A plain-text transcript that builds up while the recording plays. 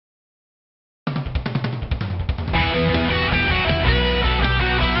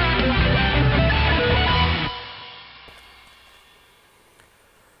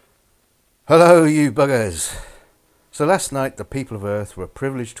Hello, you buggers! So last night the people of Earth were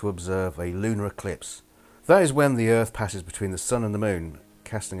privileged to observe a lunar eclipse. That is when the Earth passes between the Sun and the Moon,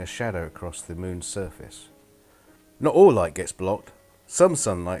 casting a shadow across the Moon's surface. Not all light gets blocked. Some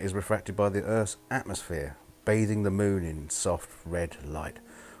sunlight is refracted by the Earth's atmosphere, bathing the Moon in soft red light,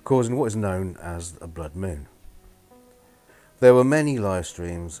 causing what is known as a blood moon. There were many live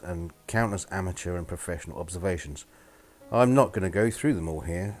streams and countless amateur and professional observations. I'm not going to go through them all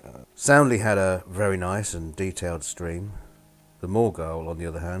here. Soundly had a very nice and detailed stream. The Morgul, on the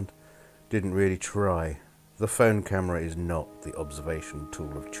other hand, didn't really try. The phone camera is not the observation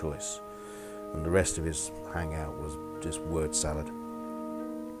tool of choice, and the rest of his hangout was just word salad.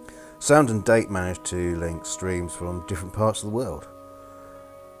 Sound and Date managed to link streams from different parts of the world,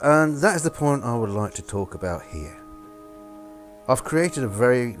 and that is the point I would like to talk about here. I've created a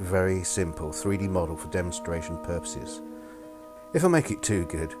very simple 3D model for demonstration purposes. If I make it too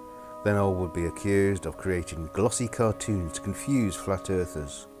good, then I would be accused of creating glossy cartoons to confuse flat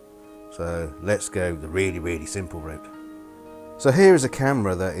earthers. So let's go the really simple route. So here is a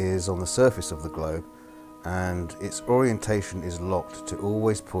camera that is on the surface of the globe, and its orientation is locked to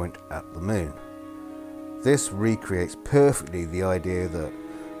always point at the Moon. This recreates perfectly the idea that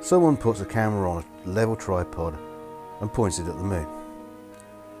someone puts a camera on a level tripod and points it at the Moon.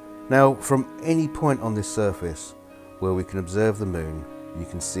 Now, from any point on this surface where we can observe the Moon, you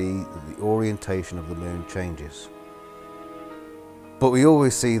can see that the orientation of the Moon changes. But we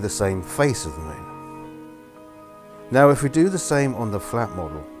always see the same face of the Moon. Now, if we do the same on the flat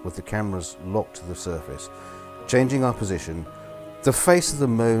model with the cameras locked to the surface, changing our position, the face of the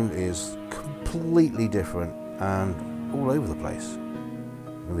Moon is completely different and all over the place.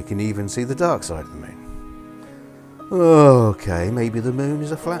 And we can even see the dark side of the Moon. Okay, maybe the Moon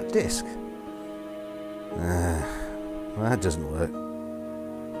is a flat disk. That doesn't work.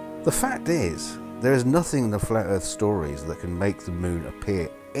 The fact is, there is nothing in the flat earth stories that can make the Moon appear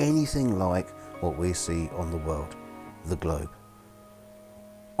anything like what we see on the world, the globe.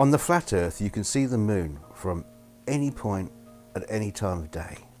 On the flat earth, you can see the Moon from any point at any time of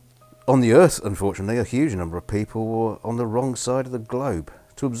day. On the Earth, unfortunately, a huge number of people were on the wrong side of the globe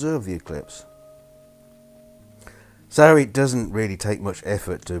to observe the eclipse. So it doesn't really take much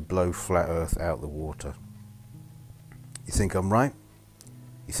effort to blow flat earth out the water. You think I'm right?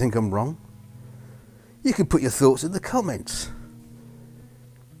 You think I'm wrong? You can put your thoughts in the comments.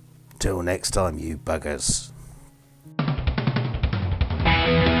 Till next time, you buggers.